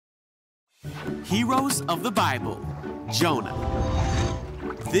Heroes of the Bible, Jonah.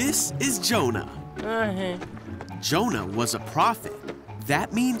 This is Jonah. Jonah was a prophet.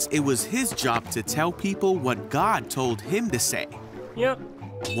 That means it was his job to tell people what God told him to say. Yep.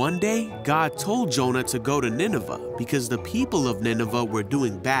 One day, God told Jonah to go to Nineveh because the people of Nineveh were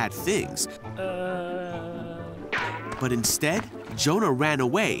doing bad things. But instead, Jonah ran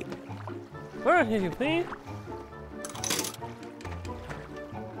away.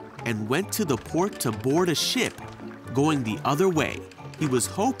 And went to the port to board a ship, going the other way. He was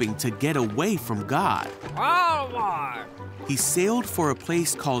hoping to get away from God. He sailed for a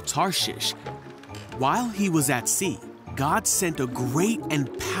place called Tarshish. While he was at sea, God sent a great and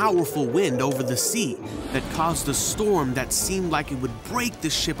powerful wind over the sea that caused a storm that seemed like it would break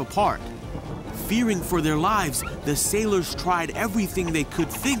the ship apart. Fearing for their lives, the sailors tried everything they could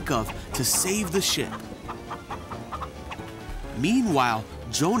think of to save the ship. Meanwhile,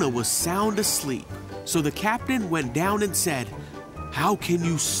 Jonah was sound asleep, so the captain went down and said, "How can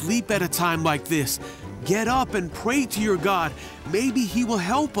you sleep at a time like this? Get up and pray to your God. Maybe he will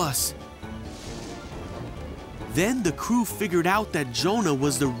help us." Then the crew figured out that Jonah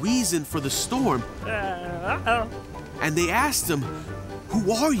was the reason for the storm. And they asked him,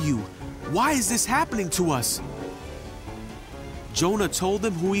 "Who are you? Why is this happening to us?" Jonah told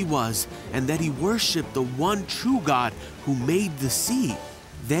them who he was and that he worshiped the one true God who made the sea.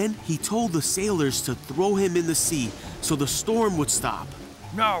 Then he told the sailors to throw him in the sea so the storm would stop.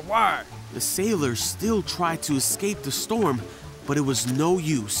 No, why? The sailors still tried to escape the storm, but it was no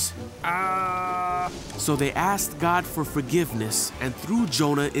use. So they asked God for forgiveness and threw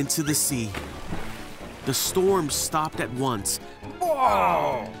Jonah into the sea. The storm stopped at once.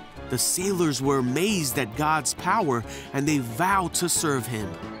 Whoa! The sailors were amazed at God's power and they vowed to serve him.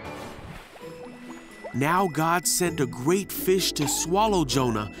 Now God sent a great fish to swallow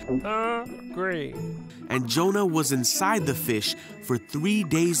Jonah. Great. And Jonah was inside the fish for 3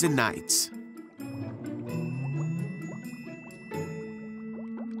 days and nights.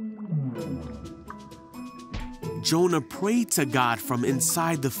 Jonah prayed to God from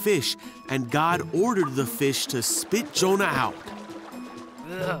inside the fish, and God ordered the fish to spit Jonah out.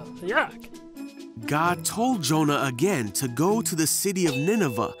 Yuck. God told Jonah again to go to the city of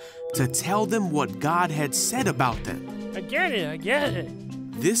Nineveh to tell them what God had said about them. I get it.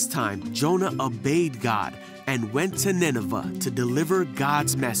 This time, Jonah obeyed God and went to Nineveh to deliver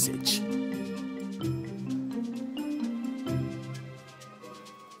God's message.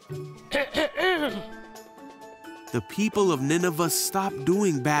 The people of Nineveh stopped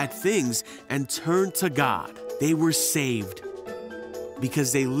doing bad things and turned to God. They were saved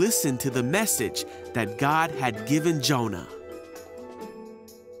because they listened to the message that God had given Jonah.